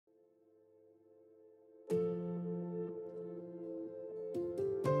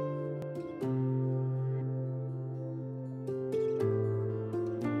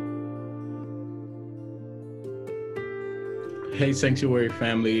Hey, Sanctuary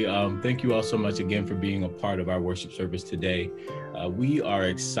family. Thank you all so much again for being a part of our worship service today. We are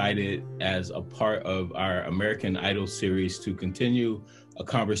excited as a part of our American Idol series to continue a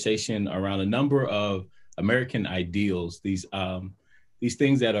conversation around a number of American ideals, these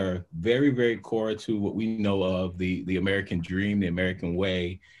things that are very, very core to what we know of the American dream, the American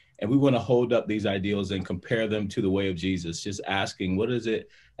way. And we want to hold up these ideals and compare them to the way of Jesus, just asking, what is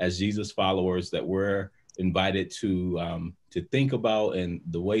it as Jesus followers that we're invited to think about, and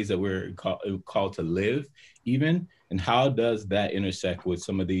the ways that we're called to live even, and how does that intersect with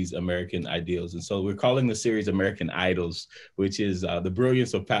some of these American ideals. And so we're calling the series American Idols, which is the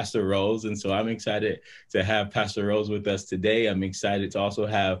brilliance of Pastor Rose. And so I'm excited to have Pastor Rose with us today. I'm excited to also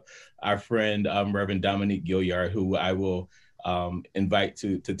have our friend Reverend Dominque Gilliard, who I will invite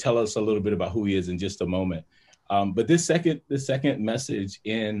to tell us a little bit about who he is in just a moment. But the second message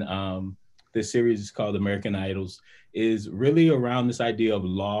in this series is called American Idols, is really around this idea of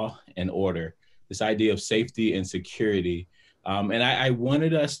law and order, this idea of safety and security. And I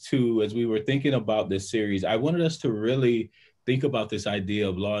wanted us to, as we were thinking about this series, I wanted us to really think about this idea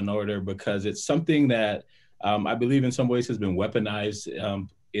of law and order, because it's something that I believe in some ways has been weaponized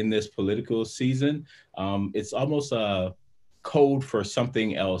in this political season. It's almost a code for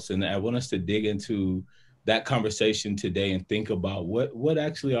something else. And I want us to dig into that conversation today and think about what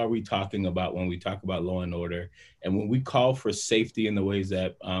actually are we talking about when we talk about law and order, and when we call for safety in the ways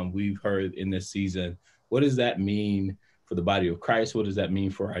that we've heard in this season. What does that mean for the body of Christ? What does that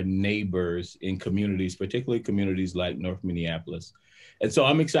mean for our neighbors in communities, particularly communities like North Minneapolis? And so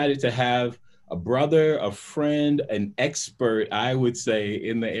I'm excited to have a brother, a friend, an expert, I would say,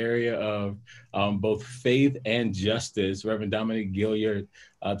 in the area of both faith and justice, Reverend Dominque Gilliard,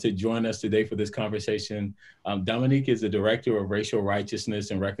 to join us today for this conversation. Dominque is the Director of Racial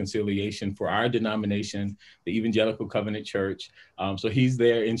Righteousness and Reconciliation for our denomination, the Evangelical Covenant Church. So he's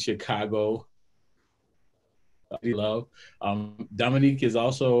there in Chicago. Love. Dominque is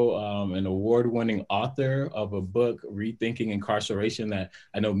also an award-winning author of a book, Rethinking Incarceration, that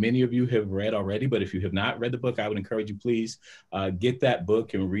I know many of you have read already, but if you have not read the book, I would encourage you, please get that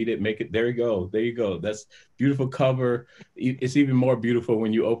book and read it, make it, there you go, there you go. That's beautiful cover. It's even more beautiful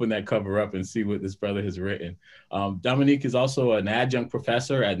when you open that cover up and see what this brother has written. Dominque is also an adjunct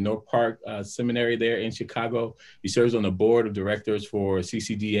professor at North Park Seminary there in Chicago. He serves on the board of directors for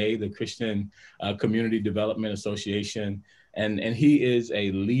CCDA, the Christian Community Development Association, and he is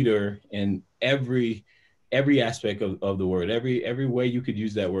a leader in every aspect of the word, every way you could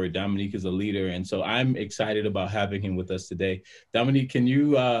use that word. Dominque is a leader, and so I'm excited about having him with us today. Dominque, can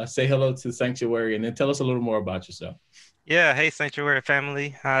you say hello to Sanctuary and then tell us a little more about yourself? Yeah, hey Sanctuary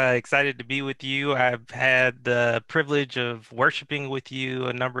family. Excited to be with you. I've had the privilege of worshiping with you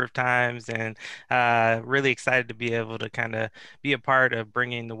a number of times, and really excited to be able to kind of be a part of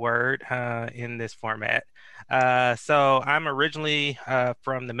bringing the word in this format. So I'm originally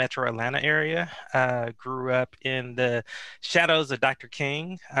from the Metro Atlanta area. Grew up in the shadows of Dr.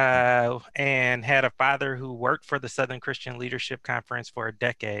 King, and had a father who worked for the Southern Christian Leadership Conference for a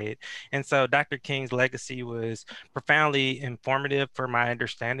decade. And so Dr. King's legacy was profoundly informative for my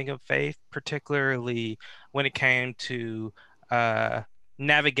understanding of faith, particularly when it came to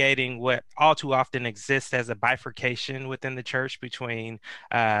navigating what all too often exists as a bifurcation within the church between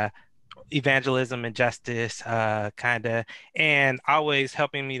uh, evangelism and justice, kind of, and always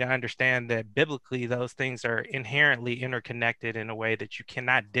helping me to understand that biblically those things are inherently interconnected in a way that you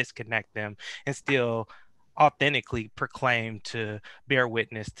cannot disconnect them and still authentically proclaim to bear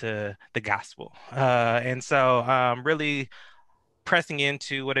witness to the gospel. And so really pressing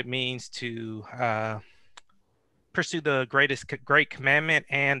into what it means to pursue the great commandment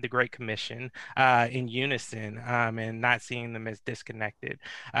and the great commission in unison, and not seeing them as disconnected.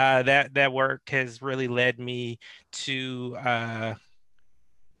 That work has really led me to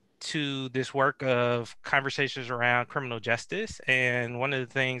this work of conversations around criminal justice. And one of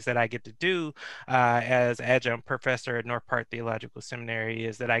the things that I get to do as adjunct professor at North Park Theological Seminary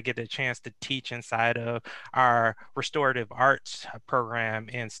is that I get a chance to teach inside of our restorative arts program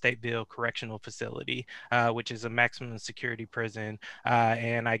in Stateville Correctional Facility, which is a maximum security prison.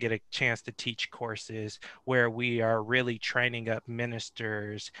 And I get a chance to teach courses where we are really training up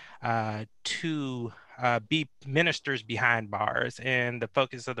ministers to be ministers behind bars. And the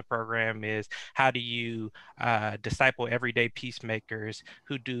focus of the program is how do you disciple everyday peacemakers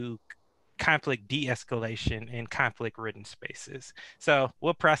who do conflict de-escalation in conflict-ridden spaces. So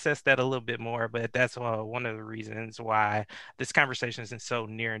we'll process that a little bit more, but that's one of the reasons why this conversation is so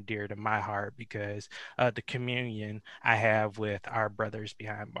near and dear to my heart, because the communion I have with our brothers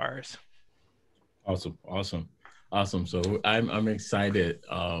behind bars. Awesome, awesome. Awesome. So I'm excited.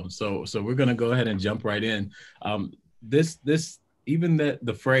 So we're gonna go ahead and jump right in. This even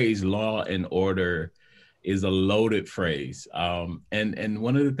the phrase law and order is a loaded phrase. And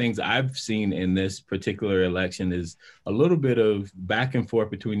one of the things I've seen in this particular election is a little bit of back and forth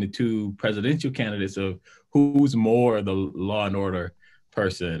between the two presidential candidates of who's more the law and order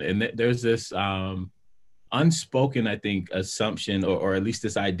person. And there's this unspoken, I think, assumption, or at least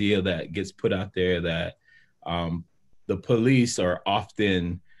this idea that gets put out there that um, the police are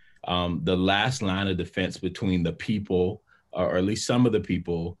often the last line of defense between the people, or at least some of the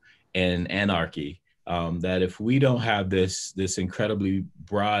people, and anarchy. That if we don't have this incredibly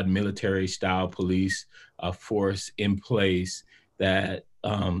broad military style police force in place, that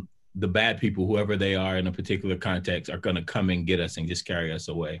the bad people, whoever they are in a particular context, are going to come and get us and just carry us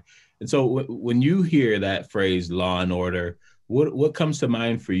away. And so when you hear that phrase law and order, what comes to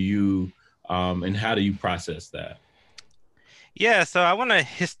mind for you, and how do you process that? Yeah, so I want to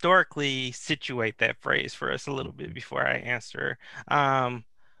historically situate that phrase for us a little bit before I answer. Um,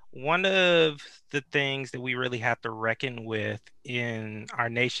 One of the things that we really have to reckon with in our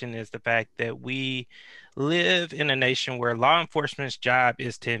nation is the fact that we live in a nation where law enforcement's job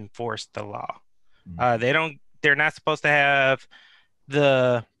is to enforce the law. They're not supposed to have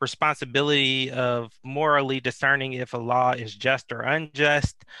the responsibility of morally discerning if a law is just or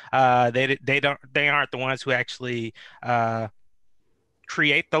unjust. They aren't the ones who actually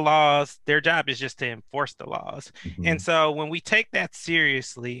create the laws. Their job is just to enforce the laws. And Mhm. so when we take that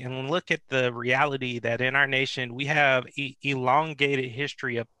seriously and look at the reality that in our nation we have elongated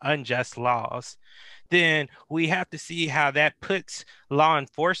history of unjust laws, then we have to see how that puts law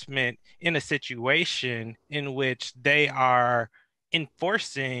enforcement in a situation in which they are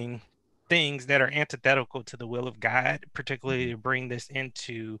enforcing things that are antithetical to the will of God, particularly to bring this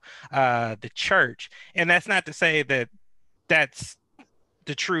into the church. And that's not to say that that's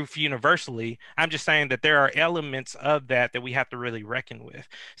the truth universally. I'm just saying that there are elements of that we have to really reckon with.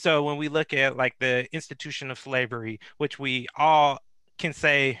 So when we look at like the institution of slavery, which we all can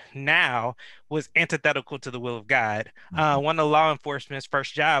say now was antithetical to the will of God, one of law enforcement's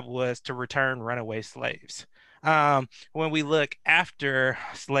first job was to return runaway slaves. When we look after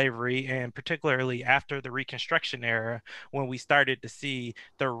slavery, and particularly after the Reconstruction era, when we started to see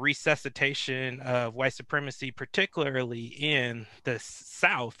the resuscitation of white supremacy, particularly in the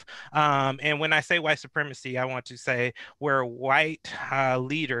South. And when I say white supremacy, I want to say where white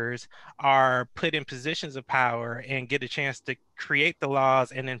leaders are put in positions of power and get a chance to create the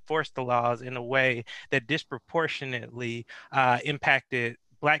laws and enforce the laws in a way that disproportionately impacted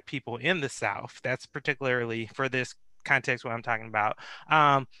Black people in the South. That's particularly for this context what I'm talking about.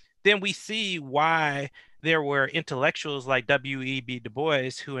 Um, then we see why there were intellectuals like W.E.B. Du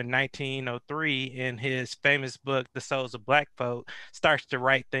Bois, who in 1903, in his famous book, The Souls of Black Folk, starts to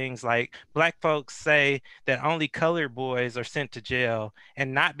write things like Black folks say that only colored boys are sent to jail,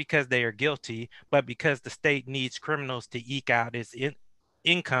 and not because they are guilty, but because the state needs criminals to eke out its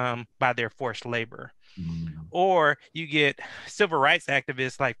income by their forced labor. Mhm. Or you get civil rights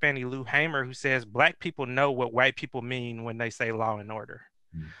activists like Fannie Lou Hamer, who says Black people know what white people mean when they say law and order.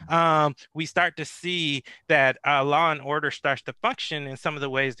 Mhm. We start to see that law and order starts to function in some of the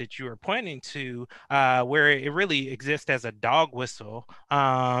ways that you are pointing to, where it really exists as a dog whistle,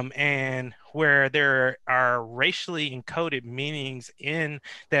 and where there are racially encoded meanings in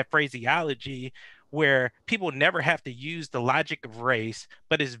that phraseology. Where people never have to use the logic of race,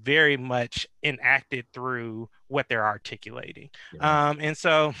 but is very much enacted through what they're articulating. Yeah. And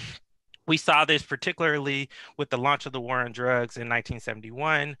so we saw this particularly with the launch of the war on drugs in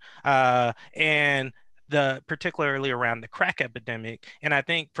 1971, and the particularly around the crack epidemic. And I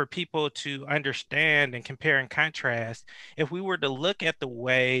think for people to understand and compare and contrast, if we were to look at the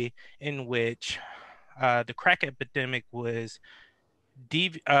way in which the crack epidemic was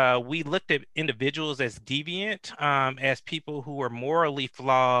we looked at individuals as deviant, as people who were morally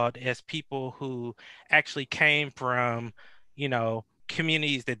flawed, as people who actually came from,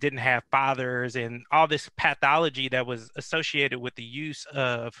 communities that didn't have fathers, and all this pathology that was associated with the use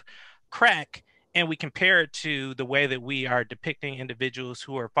of crack. And we compare it to the way that we are depicting individuals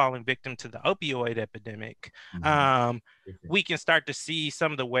who are falling victim to the opioid epidemic. Mhm. Um, Different. we can start to see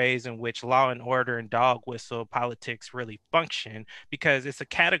some of the ways in which law and order and dog whistle politics really function, because it's a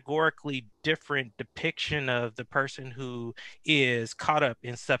categorically different depiction of the person who is caught up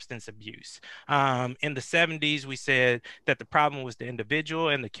in substance abuse. In the 70s, we said that the problem was the individual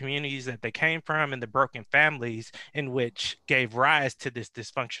and the communities that they came from and the broken families in which gave rise to this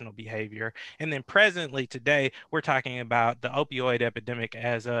dysfunctional behavior. And then presently today, we're talking about the opioid epidemic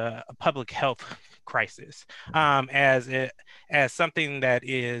as a public health crisis, as something that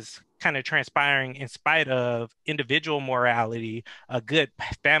is kind of transpiring in spite of individual morality, a good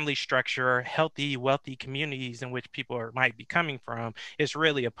family structure, healthy, wealthy communities in which people might be coming from. It's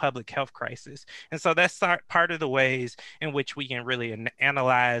really a public health crisis. And so that's part of the ways in which we can really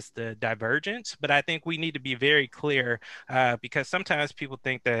analyze the divergence. But I think we need to be very clear, because sometimes people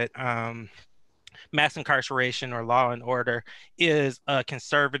think that mass incarceration or law and order is a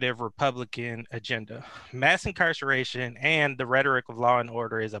conservative Republican agenda. Mass incarceration and the rhetoric of law and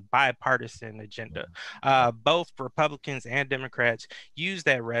order is a bipartisan agenda. Both Republicans and Democrats use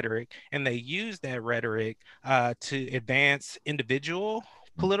that rhetoric, and they use that rhetoric to advance individual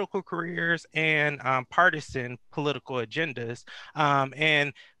political careers and partisan political agendas.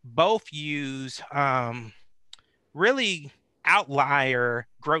 And both use really outlier,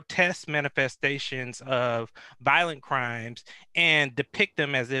 grotesque manifestations of violent crimes and depict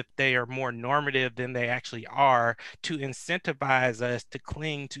them as if they are more normative than they actually are, to incentivize us to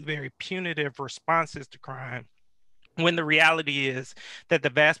cling to very punitive responses to crime. When the reality is that the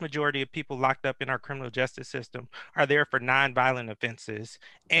vast majority of people locked up in our criminal justice system are there for nonviolent offenses.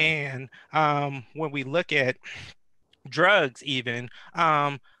 Yeah. And when we look at drugs even,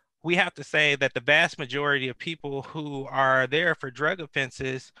 we have to say that the vast majority of people who are there for drug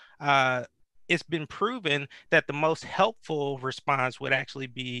offenses, it's been proven that the most helpful response would actually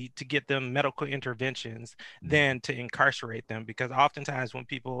be to get them medical interventions than to incarcerate them. Because oftentimes when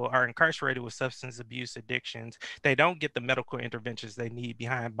people are incarcerated with substance abuse addictions, they don't get the medical interventions they need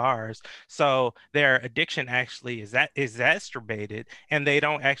behind bars. So their addiction actually is that exacerbated, and they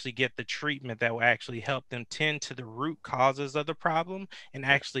don't actually get the treatment that will actually help them tend to the root causes of the problem and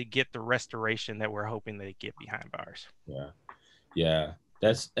actually get the restoration that we're hoping they get behind bars. Yeah. Yeah,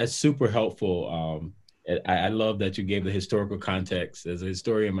 that's super helpful. I love that you gave the historical context. As a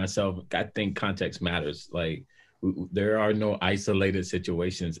historian myself, I think context matters. Like there are no isolated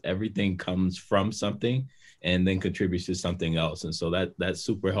situations. Everything comes from something and then contributes to something else. And so that's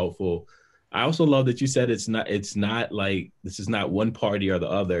super helpful. I also love that you said it's not like this is not one party or the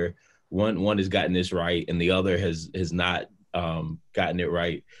other. One has gotten this right and the other has not gotten it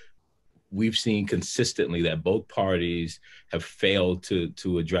right. We've seen consistently that both parties have failed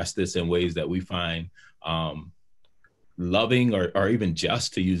to address this in ways that we find loving or even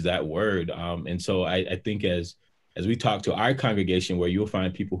just, to use that word. And so I think as we talk to our congregation, where you'll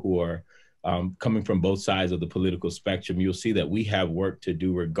find people who are coming from both sides of the political spectrum, you'll see that we have work to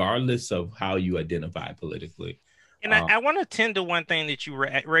do regardless of how you identify politically. And I want to tend to one thing that you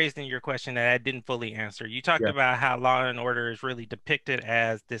raised in your question that I didn't fully answer. You talked Yeah. about how law and order is really depicted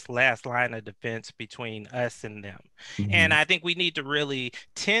as this last line of defense between us and them. And Mhm. I think we need to really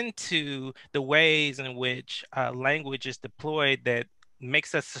tend to the ways in which language is deployed that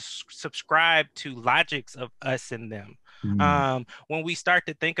makes us subscribe to logics of us and them. Mhm. When we start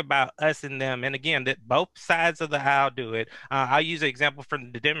to think about us and them, and again, that both sides of the aisle do it. I'll use an example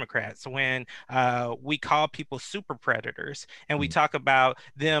from the Democrats. When we call people super predators, and we Mhm. talk about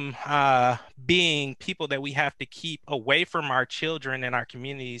them being people that we have to keep away from our children and our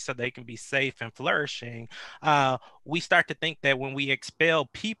communities so they can be safe and flourishing. We start to think that when we expel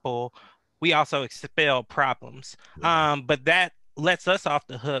people, we also expel problems. Yeah. But that lets us off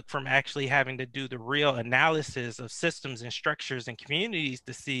the hook from actually having to do the real analysis of systems and structures and communities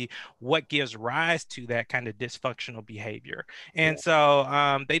to see what gives rise to that kind of dysfunctional behavior. And Yeah.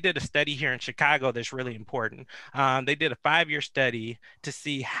 so they did a study here in Chicago that's really important. They did a 5-year study to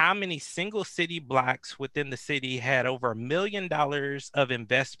see how many single city blocks within the city had over $1 million of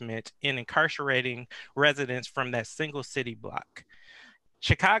investment in incarcerating residents from that single city block.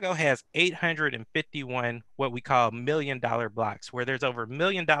 Chicago has 851 what we call $1 million blocks, where there's over $1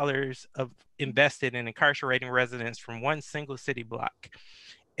 million of invested in incarcerating residents from one single city block.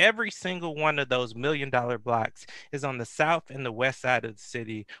 Every single one of those $1 million blocks is on the south and the west side of the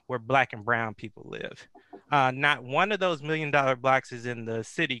city where Black and brown people live. Not one of those $1 million blocks is in the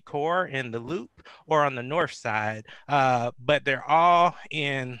city core in the loop or on the north side, but they're all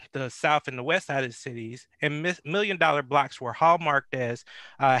in the south and the west side of the cities. And $1 million blocks were hallmarked as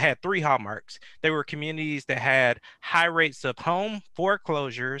had three hallmarks. They were communities that had high rates of home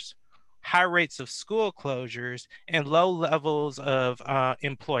foreclosures, high rates of school closures, and low levels of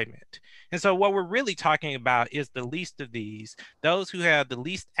employment. And so, what we're really talking about is the least of these, those who have the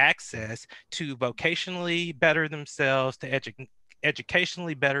least access to vocationally better themselves, to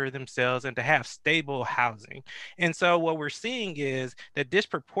educationally better themselves, and to have stable housing. And so, what we're seeing is that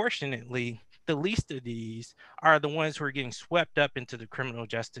disproportionately, the least of these are the ones who are getting swept up into the criminal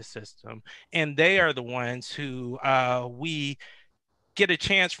justice system. And they are the ones who we get a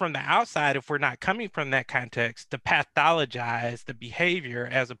chance from the outside, if we're not coming from that context, to pathologize the behavior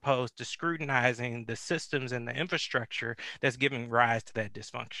as opposed to scrutinizing the systems and the infrastructure that's giving rise to that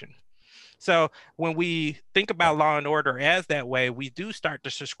dysfunction. So when we think about law and order as that way, we do start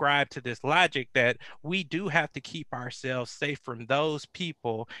to subscribe to this logic that we do have to keep ourselves safe from those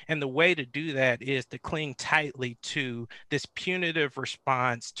people. And the way to do that is to cling tightly to this punitive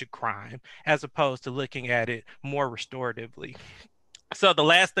response to crime, as opposed to looking at it more restoratively. So the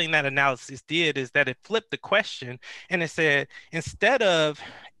last thing that analysis did is that it flipped the question, and it said, instead of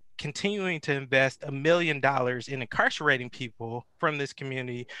continuing to invest $1 million in incarcerating people from this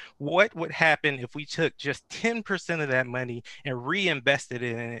community, what would happen if we took just 10% of that money and reinvested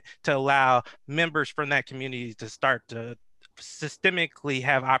in it to allow members from that community to start to systemically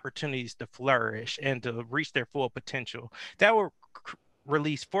have opportunities to flourish and to reach their full potential? That would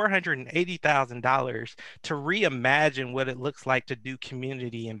release $480,000 to reimagine what it looks like to do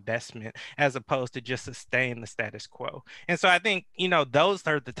community investment as opposed to just sustain the status quo. And so I think, those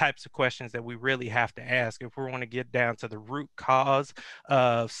are the types of questions that we really have to ask if we want to get down to the root cause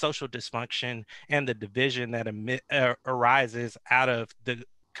of social dysfunction and the division that arises out of the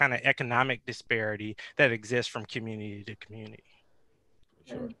kind of economic disparity that exists from community to community.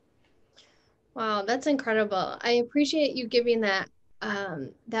 Sure. Wow, that's incredible. I appreciate you giving that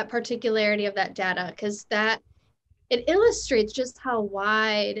particularity of that data, because that it illustrates just how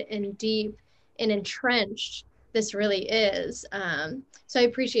wide and deep and entrenched this really is. So I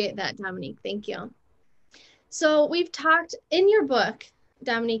appreciate that, Dominque. Thank you. So we've talked in your book,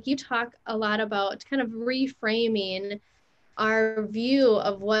 Dominque, you talk a lot about kind of reframing our view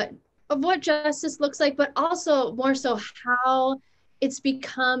of what justice looks like, but also more so how it's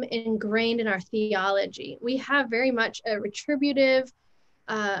become ingrained in our theology. We have very much a retributive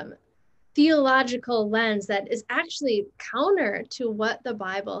theological lens that is actually counter to what the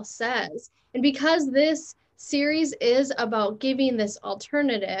Bible says. And because this series is about giving this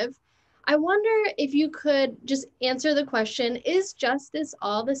alternative, I wonder if you could just answer the question, is justice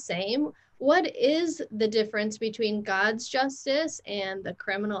all the same? What is the difference between God's justice and the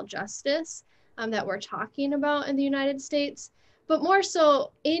criminal justice that we're talking about in the United States? But more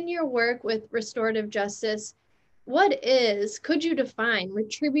so, in your work with restorative justice, could you define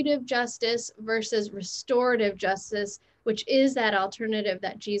retributive justice versus restorative justice, which is that alternative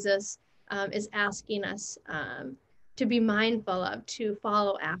that Jesus is asking us to be mindful of, to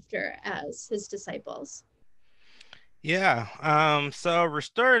follow after as his disciples? Yeah. So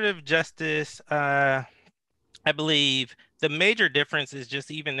restorative justice, I believe the major difference is just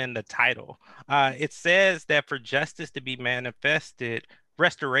even in the title. It says that for justice to be manifested,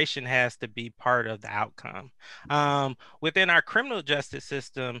 restoration has to be part of the outcome. Within our criminal justice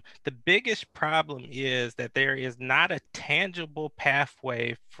system, the biggest problem is that there is not a tangible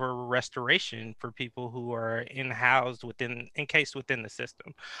pathway for restoration for people who are encased within the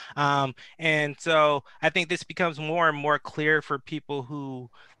system. And so I think this becomes more and more clear for people who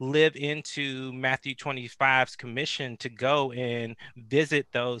live into Matthew 25's commission to go and visit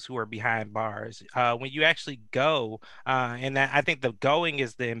those who are behind bars. When you actually go, and I think the going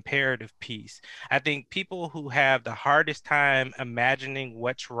is the imperative piece. I think people who have the hardest time imagining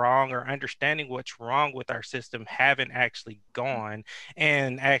what's wrong or understanding what's wrong with our system haven't actually gone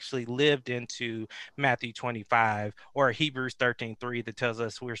and actually lived into Matthew 25 or Hebrews 13:3 that tells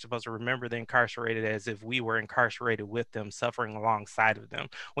us we're supposed to remember the incarcerated as if we were incarcerated with them, suffering alongside of them.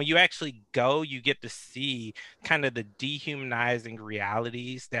 When you actually go, you get to see kind of the dehumanizing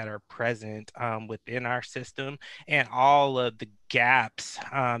realities that are present within our system and all of the gaps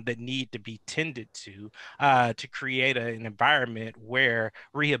that need to be tended to create an environment where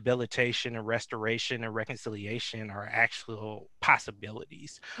rehabilitation and restoration and reconciliation are actual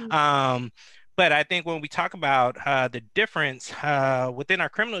possibilities. But I think when we talk about the difference within our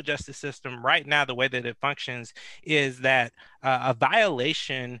criminal justice system right now, the way that it functions is that a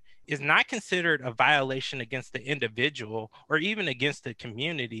violation is not considered a violation against the individual or even against the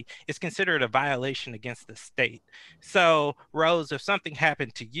community. It's considered a violation against the state. So, Rose, if something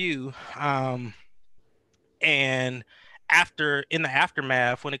happened to you, and in the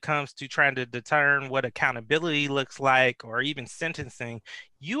aftermath, when it comes to trying to determine what accountability looks like or even sentencing,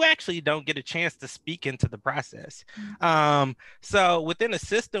 you actually don't get a chance to speak into the process. So within a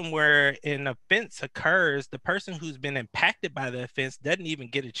system where an offense occurs, the person who's been impacted by the offense doesn't even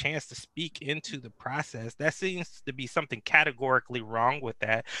get a chance to speak into the process. That seems to be something categorically wrong with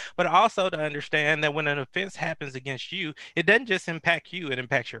that. But also to understand that when an offense happens against you, it doesn't just impact you, it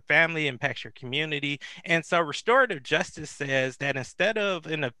impacts your family, impacts your community. And so restorative justice says that instead of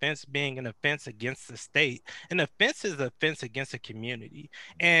an offense being an offense against the state, an offense is an offense against a community.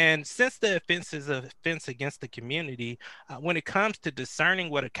 And since the offense is an offense against the community, when it comes to discerning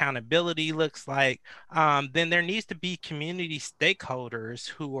what accountability looks like, then there needs to be community stakeholders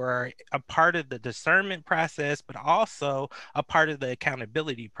who are a part of the discernment process, but also a part of the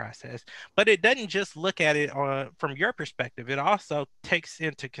accountability process. But it doesn't just look at it from your perspective. It also takes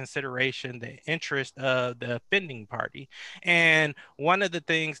into consideration the interest of the offending party. And one of the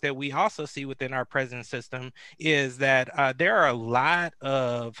things that we also see within our present system is that there are a lot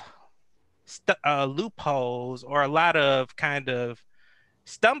of loopholes or a lot of kind of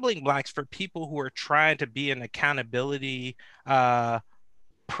stumbling blocks for people who are trying to be an accountability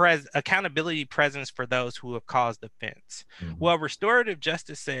presence for those who have caused offense. Well, restorative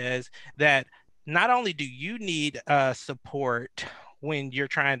justice says that not only do you need support when you're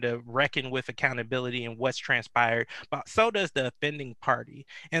trying to reckon with accountability and what's transpired, but so does the offending party.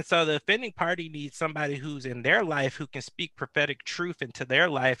 And so the offending party needs somebody who's in their life who can speak prophetic truth into their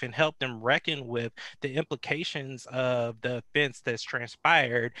life and help them reckon with the implications of the offense that's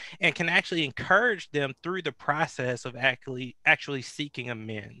transpired and can actually encourage them through the process of actually seeking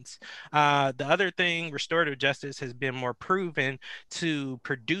amends. The other thing, restorative justice has been more proven to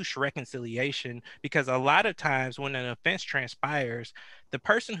produce reconciliation because a lot of times when an offense transpires, the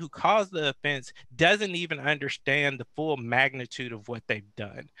person who caused the offense doesn't even understand the full magnitude of what they've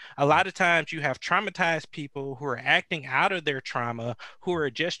done. A lot of times you have traumatized people who are acting out of their trauma, who are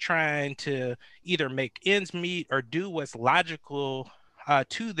just trying to either make ends meet or do what's logical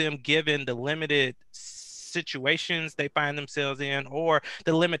to them given the limited situations they find themselves in or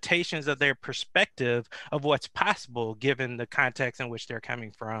the limitations of their perspective of what's possible given the context in which they're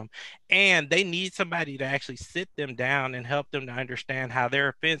coming from. And they need somebody to actually sit them down and help them to understand how their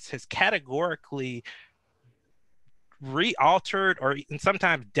offense has categorically re-altered or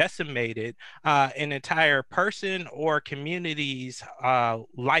sometimes decimated an entire person or community's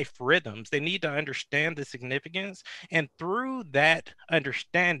life rhythms. They need to understand the significance, and through that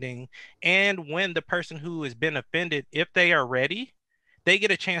understanding, and when the person who has been offended, if they are ready, they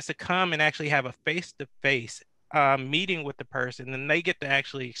get a chance to come and actually have a face-to-face meeting with the person, and they get to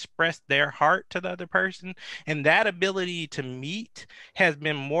actually express their heart to the other person. And that ability to meet has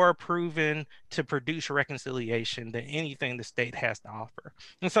been more proven to produce reconciliation than anything the state has to offer.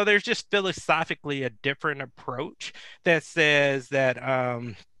 And so there's just philosophically a different approach that says that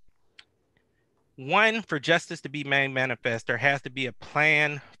one, for justice to be made manifest, there has to be a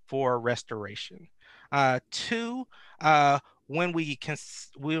plan for restoration. Two, when we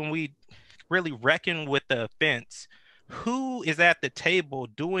really reckon with the offense, who is at the table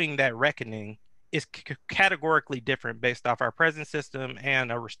doing that reckoning is categorically different based off our present system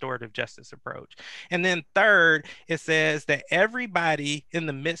and a restorative justice approach. And then third, it says that everybody in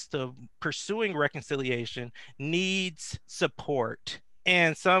the midst of pursuing reconciliation needs support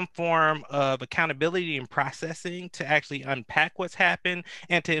and some form of accountability and processing to actually unpack what's happened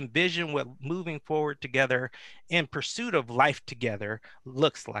and to envision what moving forward together in pursuit of life together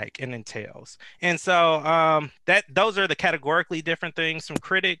looks like and entails. And so those are the categorically different things. Some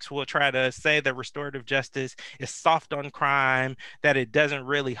critics will try to say that restorative justice is soft on crime, that it doesn't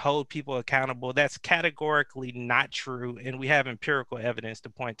really hold people accountable. That's categorically not true, and we have empirical evidence to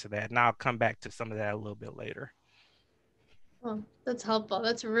point to that. And I'll come back to some of that a little bit later. Well, that's helpful.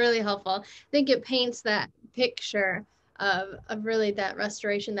 That's really helpful. I think it paints that picture of really that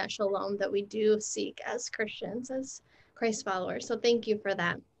restoration, that shalom that we do seek as Christians, as Christ followers. So thank you for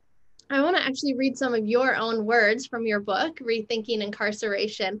that. I want to actually read some of your own words from your book, Rethinking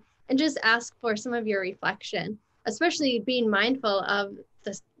Incarceration, and just ask for some of your reflection, especially being mindful of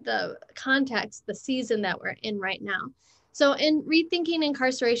the context, the season that we're in right now. So in Rethinking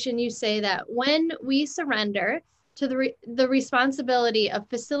Incarceration, you say that when we surrender to the responsibility of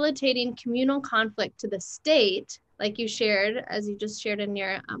facilitating communal conflict to the state, like you shared, as you just shared in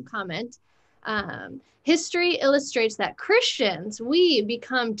your comment, history illustrates that Christians, we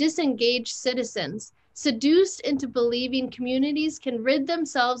become disengaged citizens, seduced into believing communities can rid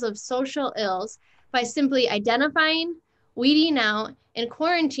themselves of social ills by simply identifying, weeding out, and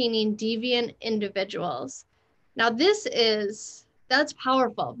quarantining deviant individuals. Now, that's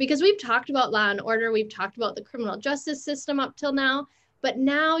powerful because we've talked about law and order. We've talked about the criminal justice system up till now, but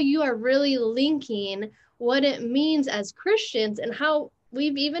now you are really linking what it means as Christians and how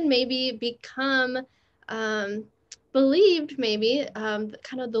we've even maybe become believed maybe kind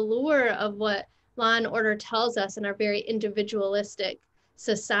of the lure of what law and order tells us in our very individualistic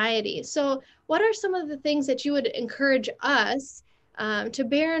society. So what are some of the things that you would encourage us to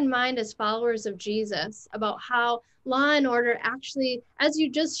bear in mind as followers of Jesus about how law and order actually, as you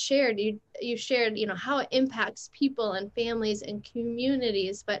just shared, you shared, how it impacts people and families and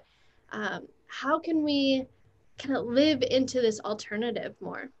communities, but how can we kind of live into this alternative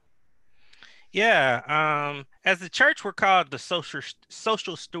more? Yeah, as the church, we're called the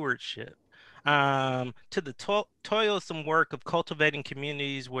social stewardship. To the toilsome work of cultivating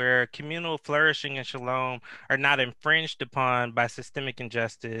communities where communal flourishing and shalom are not infringed upon by systemic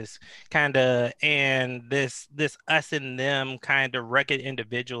injustice, kind of, and this us and them kind of rugged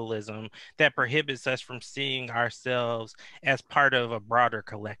individualism that prohibits us from seeing ourselves as part of a broader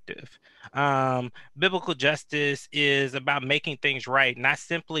collective. Biblical justice is about making things right, not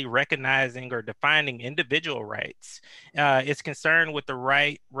simply recognizing or defining individual rights. It's concerned with the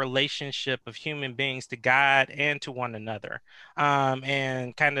right relationship of human beings to God and to one another.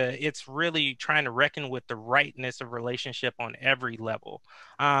 And kind of, it's really trying to reckon with the rightness of relationship on every level,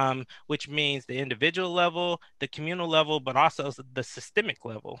 which means the individual level, the communal level, but also the systemic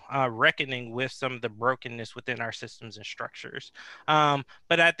level, reckoning with some of the brokenness within our systems and structures.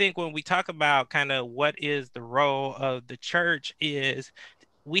 But I think when we talk about kind of what is the role of the church is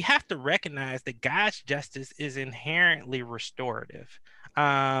we have to recognize that God's justice is inherently restorative.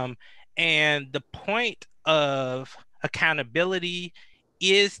 Um, and the point of accountability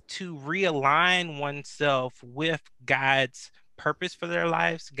is to realign oneself with God's purpose for their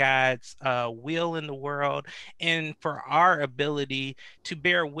lives, God's will in the world, and for our ability to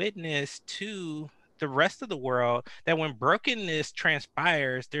bear witness to the rest of the world that when brokenness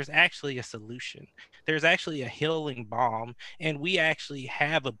transpires, there's actually a solution. There's actually a healing balm, and we actually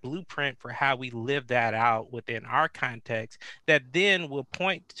have a blueprint for how we live that out within our context that then will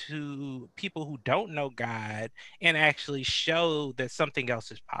point to people who don't know God and actually show that something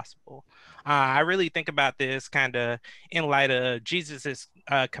else is possible. I really think about this kind of in light of Jesus's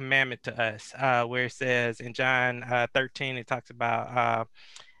commandment to us, where it says in John 13, it talks about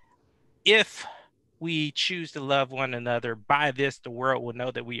if we choose to love one another, by this the world will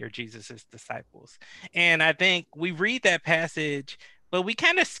know that we are Jesus's disciples. And I think we read that passage, but we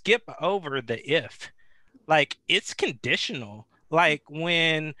kind of skip over the if. Like it's conditional. Like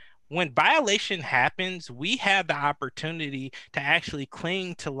when violation happens, we have the opportunity to actually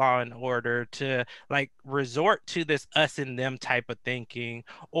cling to law and order, to like resort to this us and them type of thinking,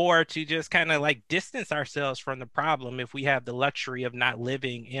 or to just kind of like distance ourselves from the problem if we have the luxury of not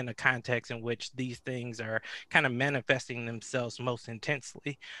living in a context in which these things are kind of manifesting themselves most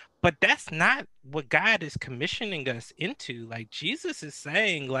intensely. But that's not what God is commissioning us into. Like Jesus is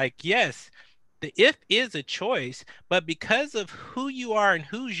saying, like, yes, the if is a choice, but because of who you are and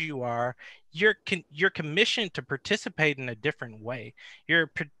whose you are, you're commissioned to participate in a different way. You're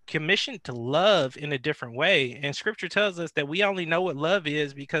commissioned to love in a different way. And scripture tells us that we only know what love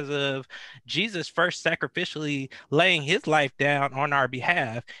is because of Jesus first sacrificially laying his life down on our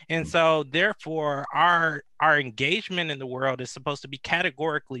behalf. And so therefore our engagement in the world is supposed to be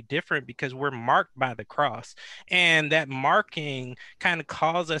categorically different because we're marked by the cross. And that marking kind of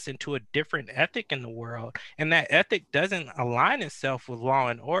calls us into a different ethic in the world. And that ethic doesn't align itself with law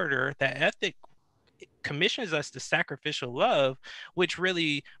and order. That ethic commissions us to sacrificial love, which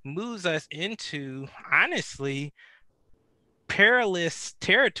really moves us into, honestly, perilous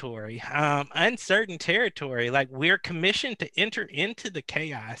territory, uncertain territory. Like we're commissioned to enter into the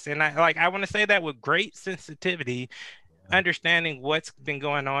chaos. And I want to say that with great sensitivity, understanding what's been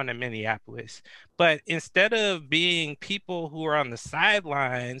going on in Minneapolis. But instead of being people who are on the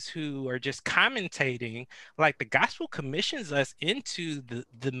sidelines who are just commentating, like the gospel commissions us into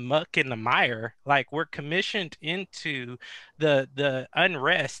the muck and the mire. Like we're commissioned into the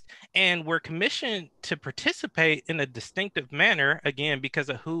unrest, and we're commissioned to participate in a distinctive manner, again, because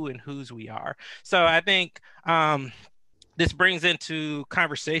of who and whose we are. So I think this brings into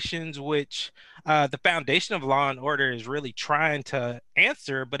conversations which the foundation of law and order is really trying to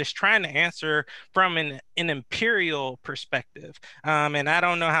answer, but it's trying to answer from an imperial perspective. And I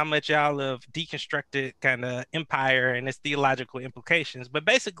don't know how much y'all have deconstructed kind of empire and its theological implications, but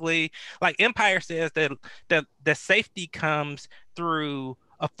basically, like empire says that the safety comes through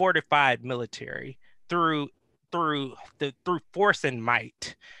a fortified military, through through force and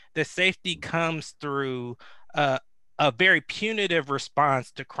might. The safety comes through uh, a very punitive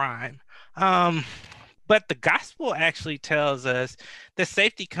response to crime. Um, But the gospel actually tells us that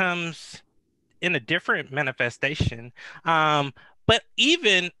safety comes in a different manifestation. But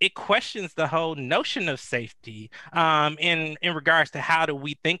even it questions the whole notion of safety in regards to how do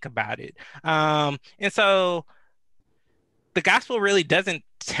we think about it. And so the gospel really doesn't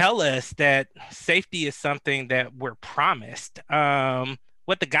tell us that safety is something that we're promised.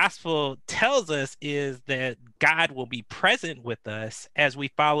 What the gospel tells us is that God will be present with us as we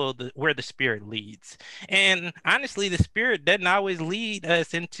follow where the Spirit leads. And honestly, the Spirit doesn't always lead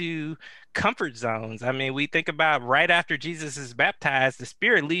us into comfort zones. I mean, we think about right after Jesus is baptized, the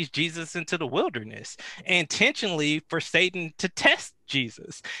Spirit leads Jesus into the wilderness intentionally for Satan to test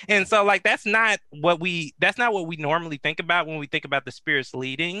Jesus. And so like that's not what we normally think about when we think about the Spirit's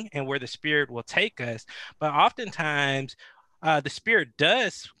leading and where the Spirit will take us. But oftentimes the Spirit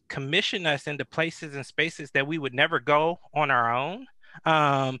does commission us into places and spaces that we would never go on our own.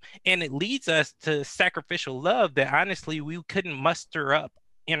 And it leads us to sacrificial love that honestly we couldn't muster up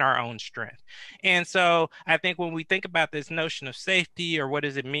in our own strength. And so I think when we think about this notion of safety, or what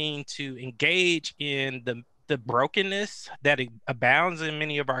does it mean to engage in the brokenness that abounds in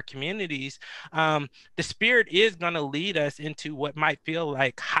many of our communities, the Spirit is going to lead us into what might feel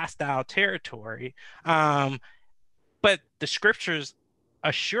like hostile territory. But the scriptures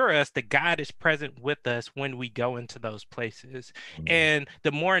assure us that God is present with us when we go into those places. And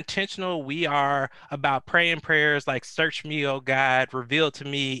the more intentional we are about praying prayers like, search me, oh God, reveal to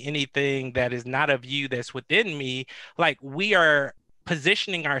me anything that is not of you that's within me, like we are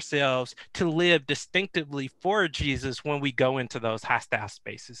positioning ourselves to live distinctively for Jesus when we go into those hostile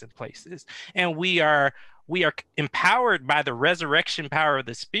spaces and places. And we are empowered by the resurrection power of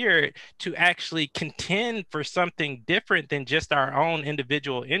the Spirit to actually contend for something different than just our own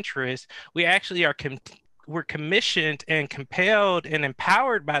individual interests. We actually we're commissioned and compelled and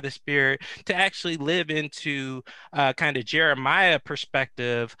empowered by the Spirit to actually live into kind of Jeremiah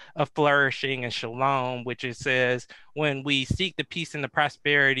perspective of flourishing and shalom, which it says, when we seek the peace and the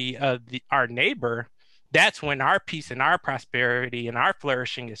prosperity of our neighbor, that's when our peace and our prosperity and our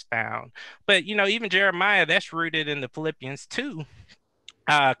flourishing is found. But, even Jeremiah, that's rooted in the Philippians 2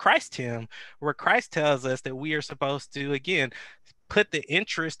 Christ hymn, where Christ tells us that we are supposed to, again, put the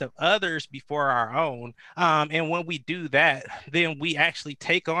interest of others before our own. And when we do that, then we actually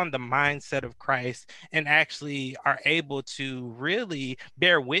take on the mindset of Christ and actually are able to really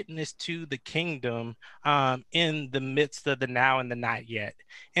bear witness to the kingdom in the midst of the now and the not yet.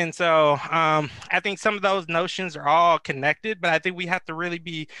 And so I think some of those notions are all connected, but I think we have to really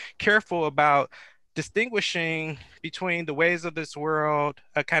be careful about distinguishing between the ways of this world,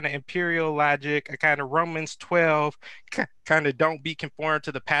 a kind of imperial logic, a kind of Romans 12, kind of don't be conformed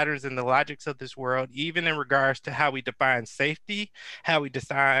to the patterns and the logics of this world, even in regards to how we define safety, how we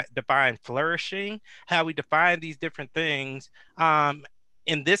define flourishing, how we define these different things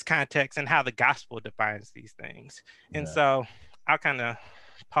in this context, and how the gospel defines these things. And so I'll kind of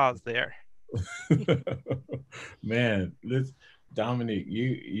pause there. Man, Dominque,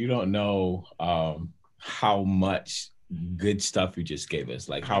 you don't know how much good stuff you just gave us,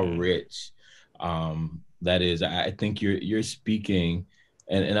 like how rich that is. I think you're speaking,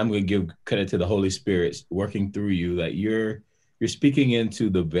 and I'm going to give credit to the Holy Spirit working through you, that you're speaking into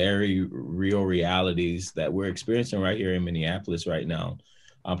the very real realities that we're experiencing right here in Minneapolis right now,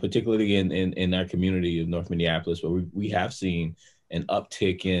 particularly in our community of North Minneapolis, where we have seen an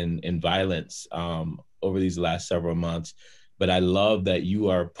uptick in violence over these last several months. But I love that you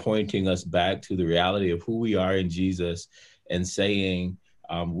are pointing us back to the reality of who we are in Jesus, and saying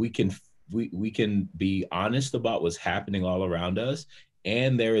we can be honest about what's happening all around us.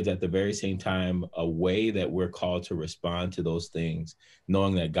 And there is, at the very same time, a way that we're called to respond to those things,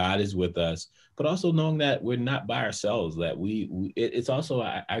 knowing that God is with us, but also knowing that we're not by ourselves, that it's also,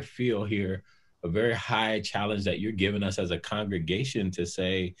 I feel here, a very high challenge that you're giving us as a congregation to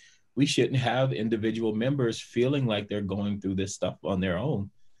say, we shouldn't have individual members feeling like they're going through this stuff on their own.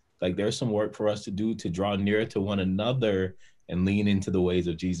 Like, there's some work for us to do to draw nearer to one another and lean into the ways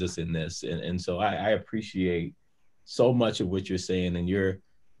of Jesus in this. And so I appreciate so much of what you're saying, and you're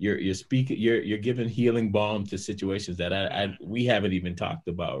speaking, you're giving healing balm to situations that we haven't even talked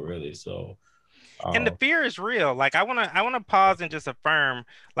about, really. So and the fear is real. Like, I want to pause and just affirm,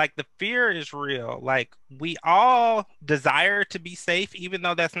 like, the fear is real. Like, we all desire to be safe, even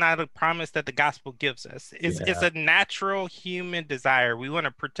though that's not a promise that the gospel gives us. It's a natural human desire. We want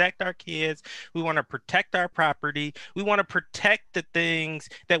to protect our kids. We want to protect our property. We want to protect the things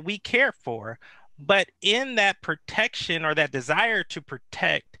that we care for. But in that protection, or that desire to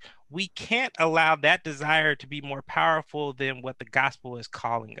protect, we can't allow that desire to be more powerful than what the gospel is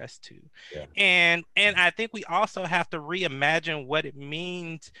calling us to. Yeah. And I think we also have to reimagine what it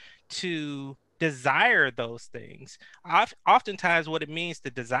means to desire those things. Oftentimes, what it means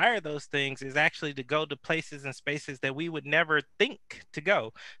to desire those things is actually to go to places and spaces that we would never think to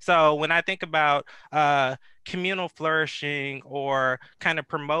go. So when I think about communal flourishing or kind of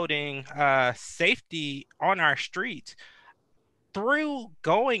promoting safety on our streets, through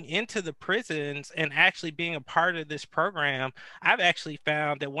going into the prisons and actually being a part of this program, I've actually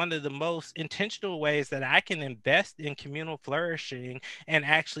found that one of the most intentional ways that I can invest in communal flourishing and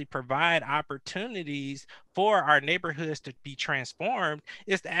actually provide opportunities for our neighborhoods to be transformed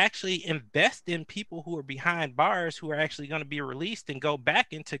is to actually invest in people who are behind bars, who are actually going to be released and go back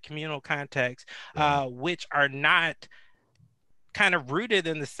into communal contexts, which are not kind of rooted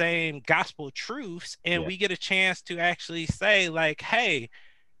in the same gospel truths, and we get a chance to actually say, like, hey,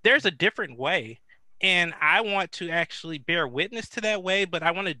 there's a different way, and I want to actually bear witness to that way, but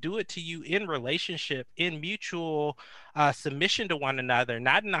I want to do it to you in relationship, in mutual submission to one another,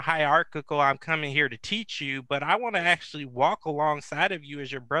 not in a hierarchical, I'm coming here to teach you, but I want to actually walk alongside of you as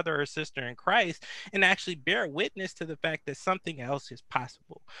your brother or sister in Christ and actually bear witness to the fact that something else is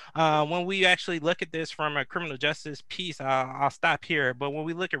possible. When we actually look at this from a criminal justice piece, I'll stop here, but when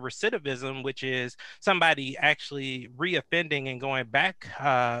we look at recidivism, which is somebody actually reoffending and going back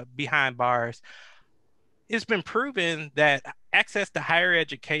behind bars, it's been proven that access to higher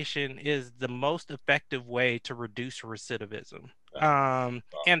education is the most effective way to reduce recidivism.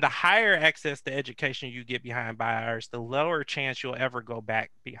 And the higher access to education you get behind bars, the lower chance you'll ever go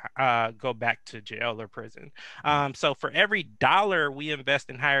back to jail or prison. So for every dollar we invest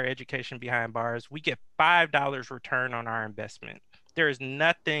in higher education behind bars, we get $5 return on our investment. There is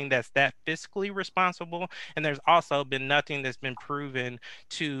nothing that's that fiscally responsible, and there's also been nothing that's been proven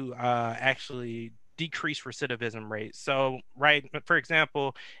to actually decrease recidivism rates. So, right, for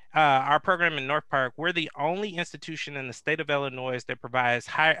example, our program in North Park, we're the only institution in the state of Illinois that provides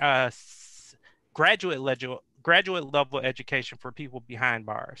graduate level education for people behind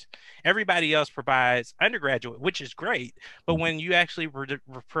bars. Everybody else provides undergraduate, which is great, but when you actually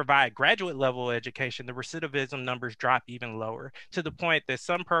provide graduate level education, the recidivism numbers drop even lower, to the point that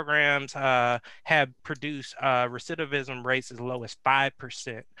some programs have produced recidivism rates as low as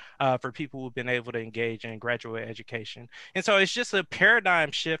 5% for people who've been able to engage in graduate education. And so it's just a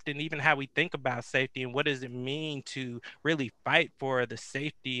paradigm shift in even how we think about safety and what does it mean to really fight for the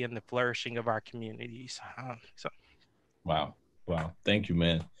safety and the flourishing of our communities. Wow. Thank you,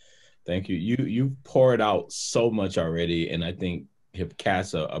 man. Thank you. You've poured out so much already, and I think have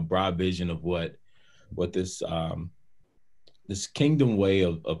cast a broad vision of what this this kingdom way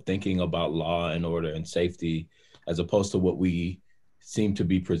of thinking about law and order and safety, as opposed to what we seem to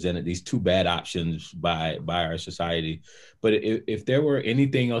be presented, these two bad options by our society. But if there were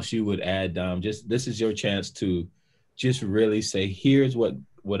anything else you would add, just this is your chance to just really say, here's what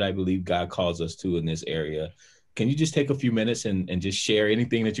I believe God calls us to in this area. Can you just take a few minutes and just share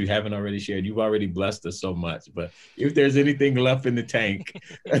anything that you haven't already shared? You've already blessed us so much, but if there's anything left in the tank,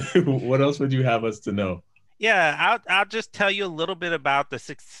 what else would you have us to know? Yeah, I'll just tell you a little bit about the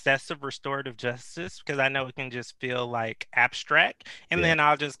success of restorative justice, because I know it can just feel like abstract, and then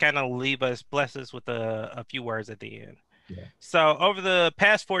I'll just kind of bless us with a few words at the end. Yeah. So over the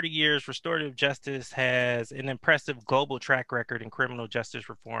past 40 years, restorative justice has an impressive global track record in criminal justice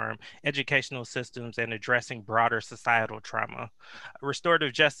reform, educational systems, and addressing broader societal trauma.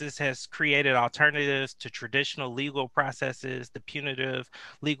 Restorative justice has created alternatives to traditional legal processes, the punitive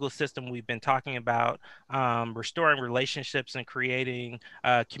legal system we've been talking about, restoring relationships and creating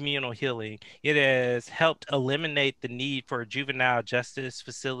communal healing. It has helped eliminate the need for juvenile justice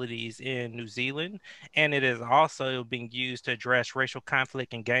facilities in New Zealand, and it is also being used to address racial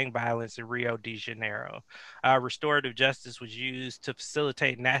conflict and gang violence in Rio de Janeiro. Restorative justice was used to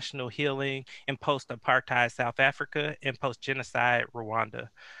facilitate national healing in post-apartheid South Africa and post-genocide Rwanda.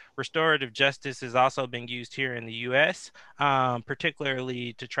 Restorative justice is also being used here in the U.S.,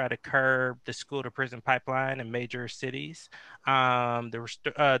 particularly to try to curb the school to prison pipeline in major cities.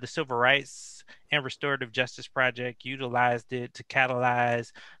 The Civil Rights and Restorative Justice Project utilized it to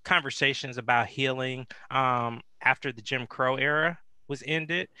catalyze conversations about healing after the Jim Crow era was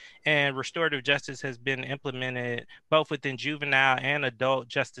ended, and restorative justice has been implemented both within juvenile and adult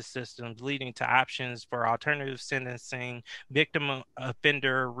justice systems, leading to options for alternative sentencing, victim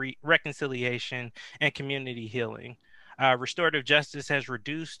offender reconciliation, and community healing. Restorative justice has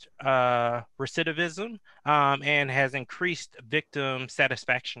reduced recidivism and has increased victim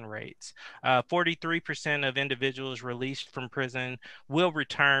satisfaction rates. 43% of individuals released from prison will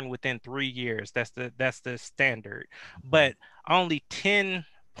return within 3 years. That's the standard. But only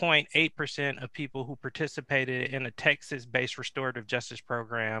 10.8% of people who participated in a Texas-based restorative justice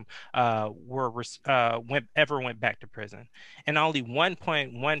program went back to prison, and only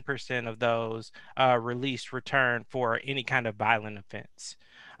 1.1% of those released returned for any kind of violent offense.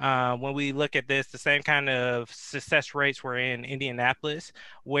 When we look at this, the same kind of success rates were in Indianapolis,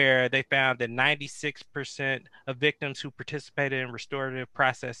 where they found that 96% of victims who participated in restorative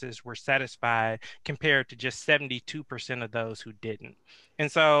processes were satisfied, compared to just 72% of those who didn't.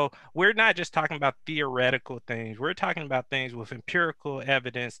 And so we're not just talking about theoretical things, we're talking about things with empirical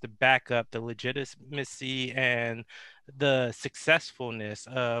evidence to back up the legitimacy and the successfulness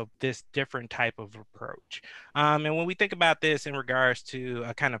of this different type of approach. And when we think about this in regards to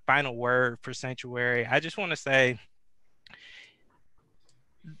a kind of final word for sanctuary, I just want to say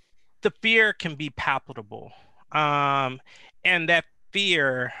the fear can be palpable. And that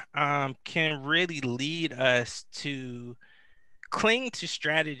fear can really lead us to cling to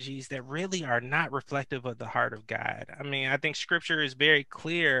strategies that really are not reflective of the heart of God. I mean, I think scripture is very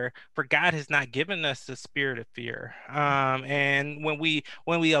clear, for God has not given us the spirit of fear. And when we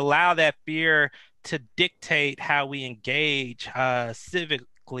allow that fear to dictate how we engage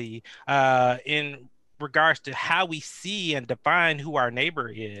civically in regards to how we see and define who our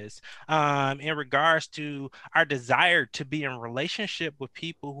neighbor is, in regards to our desire to be in relationship with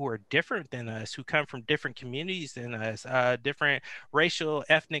people who are different than us, who come from different communities than us, different racial,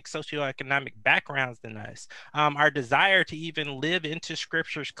 ethnic, socioeconomic backgrounds than us, our desire to even live into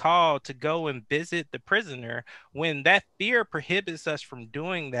scripture's call to go and visit the prisoner. When that fear prohibits us from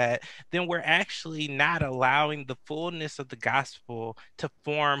doing that, then we're actually not allowing the fullness of the gospel to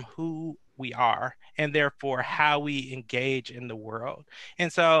form who we are, and therefore how we engage in the world.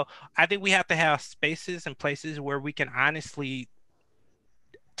 And so I think we have to have spaces and places where we can honestly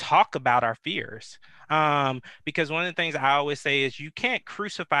talk about our fears. Because one of the things I always say is you can't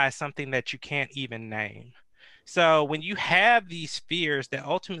crucify something that you can't even name. So when you have these fears that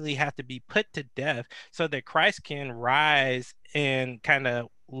ultimately have to be put to death so that Christ can rise and kind of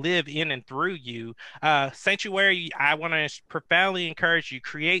live in and through you, sanctuary, I want to profoundly encourage you,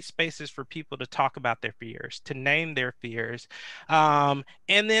 create spaces for people to talk about their fears, to name their fears, and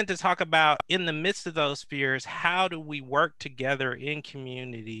then to talk about, in the midst of those fears, how do we work together in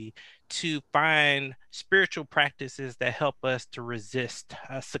community to find spiritual practices that help us to resist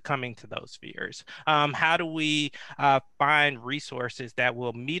succumbing to those fears? How do we find resources that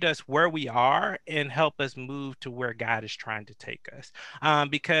will meet us where we are and help us move to where God is trying to take us?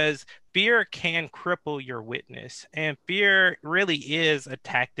 Because fear can cripple your witness, and fear really is a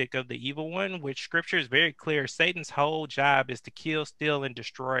tactic of the evil one, which scripture is very clear. Satan's whole job is to kill, steal, and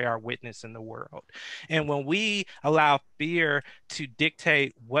destroy our witness in the world. And when we allow fear to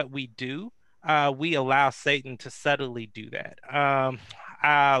dictate what we do, we allow Satan to subtly do that.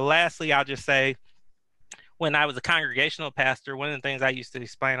 Lastly, I'll just say, when I was a congregational pastor, one of the things I used to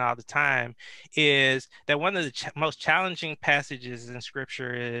explain all the time is that one of the most challenging passages in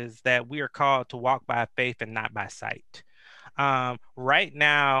scripture is that we are called to walk by faith and not by sight. Right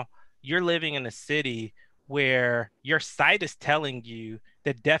now, you're living in a city where your sight is telling you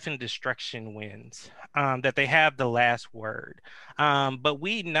that death and destruction wins, that they have the last word. But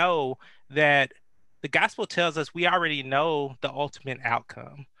we know that the gospel tells us we already know the ultimate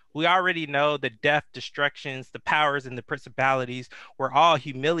outcome. We already know the death, destructions, the powers, and the principalities were all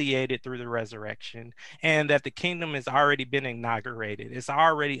humiliated through the resurrection, and that the kingdom has already been inaugurated. It's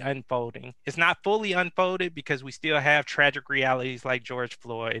already unfolding. It's not fully unfolded because we still have tragic realities like George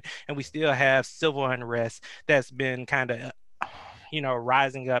Floyd, and we still have civil unrest that's been kind of,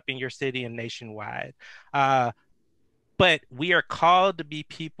 rising up in your city and nationwide. But we are called to be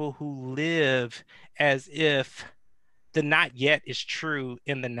people who live as if the not yet is true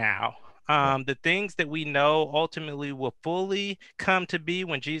in the now. The things that we know ultimately will fully come to be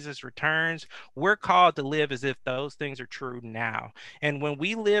when Jesus returns, we're called to live as if those things are true now. And when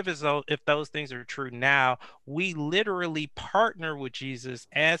we live as though if those things are true now, we literally partner with Jesus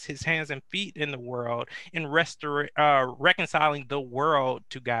as his hands and feet in the world in reconciling the world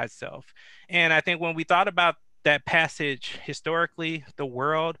to God's self. And I think when we thought about that passage historically, the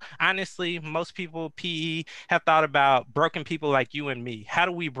world, honestly, most people, PE, have thought about broken people like you and me. How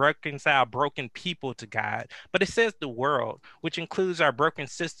do we reconcile broken people to God? But it says the world, which includes our broken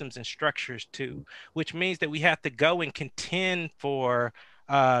systems and structures too, which means that we have to go and contend for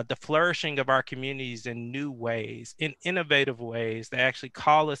the flourishing of our communities in new ways, in innovative ways that actually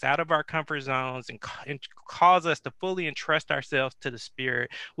call us out of our comfort zones and cause us to fully entrust ourselves to the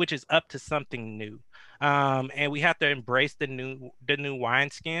Spirit, which is up to something new. And we have to embrace the new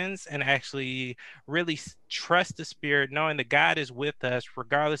wineskins and actually really trust the Spirit, knowing that God is with us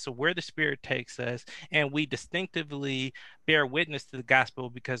regardless of where the Spirit takes us, and we distinctively bear witness to the gospel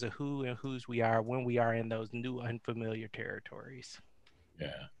because of who and whose we are when we are in those new unfamiliar territories.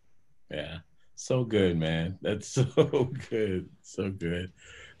 Yeah. Yeah. So good, man. That's so good. So good.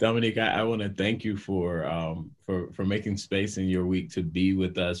 Dominque, I want to thank you for making space in your week to be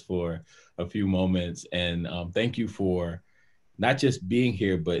with us for a few moments. And thank you for not just being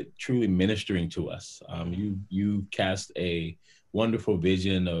here, but truly ministering to us. You cast a wonderful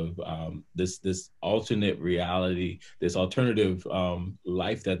vision of this alternate reality, this alternative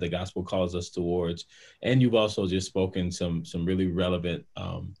life that the gospel calls us towards. And you've also just spoken some really relevant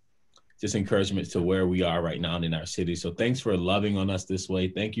just encouragement to where we are right now in our city. So thanks for loving on us this way.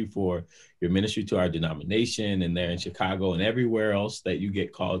 Thank you for your ministry to our denomination and there in Chicago and everywhere else that you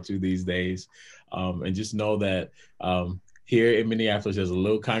get called to these days. And just know that here in Minneapolis, there's a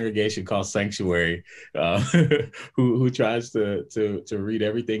little congregation called Sanctuary who tries to read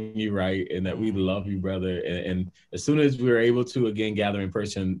everything you write, and that we love you, brother. And as soon as we're able to again gather in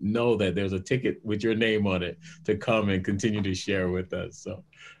person, know that there's a ticket with your name on it to come and continue to share with us. So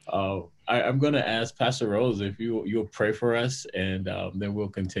I'm going to ask Pastor Rose if you'll pray for us, and then we'll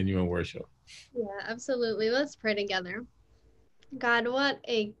continue in worship. Yeah, absolutely. Let's pray together. God, what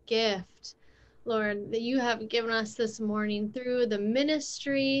a gift, Lord, that you have given us this morning through the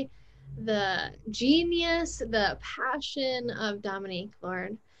ministry, the genius, the passion of Dominque,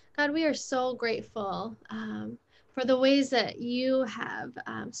 Lord. God, we are so grateful for the ways that you have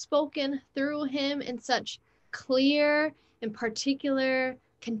spoken through him in such clear and particular,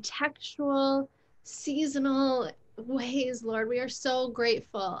 contextual, seasonal ways, Lord. We are so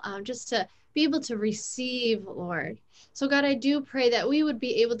grateful just to be able to receive, Lord. So God, I do pray that we would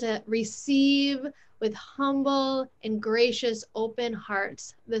be able to receive with humble and gracious open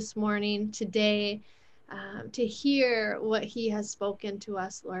hearts this morning, today, to hear what he has spoken to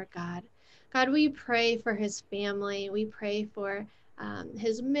us, Lord God. God, we pray for his family. We pray for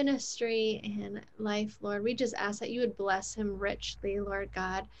his ministry and life, Lord. We just ask that you would bless him richly, Lord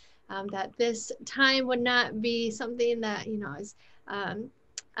God, that this time would not be something that, is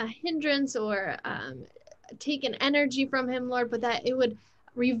a hindrance or taken energy from him, Lord, but that it would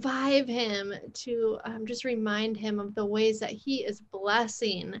revive him to just remind him of the ways that he is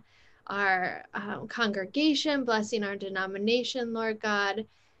blessing our congregation, blessing our denomination, Lord God,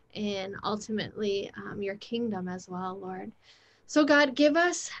 and ultimately your kingdom as well, Lord. So God, give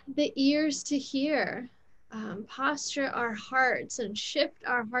us the ears to hear, posture our hearts and shift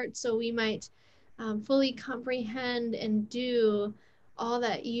our hearts so we might fully comprehend and do all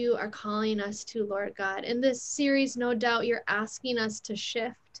that you are calling us to, Lord God. In this series, no doubt you're asking us to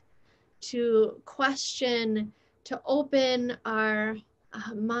shift, to question, to open our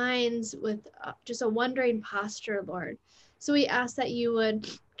minds with just a wondering posture, Lord. So we ask that you would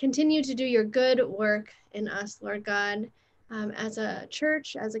continue to do your good work in us, Lord God, as a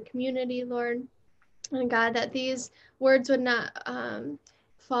church, as a community, Lord. And God, that these words would not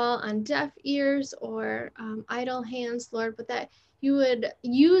fall on deaf ears or idle hands, Lord, but that you would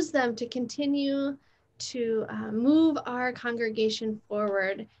use them to continue to move our congregation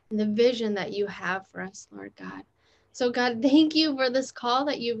forward in the vision that you have for us, Lord God. So God, thank you for this call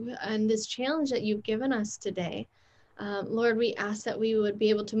that and this challenge that you've given us today. Lord, we ask that we would be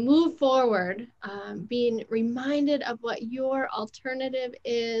able to move forward, being reminded of what your alternative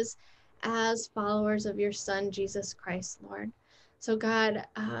is as followers of your Son, Jesus Christ, Lord. So God,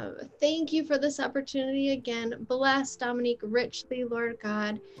 thank you for this opportunity again. Bless Dominque richly, Lord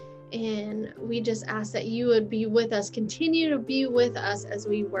God. And we just ask that you would be with us, continue to be with us as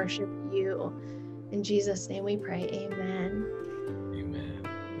we worship you. In Jesus' name we pray, amen.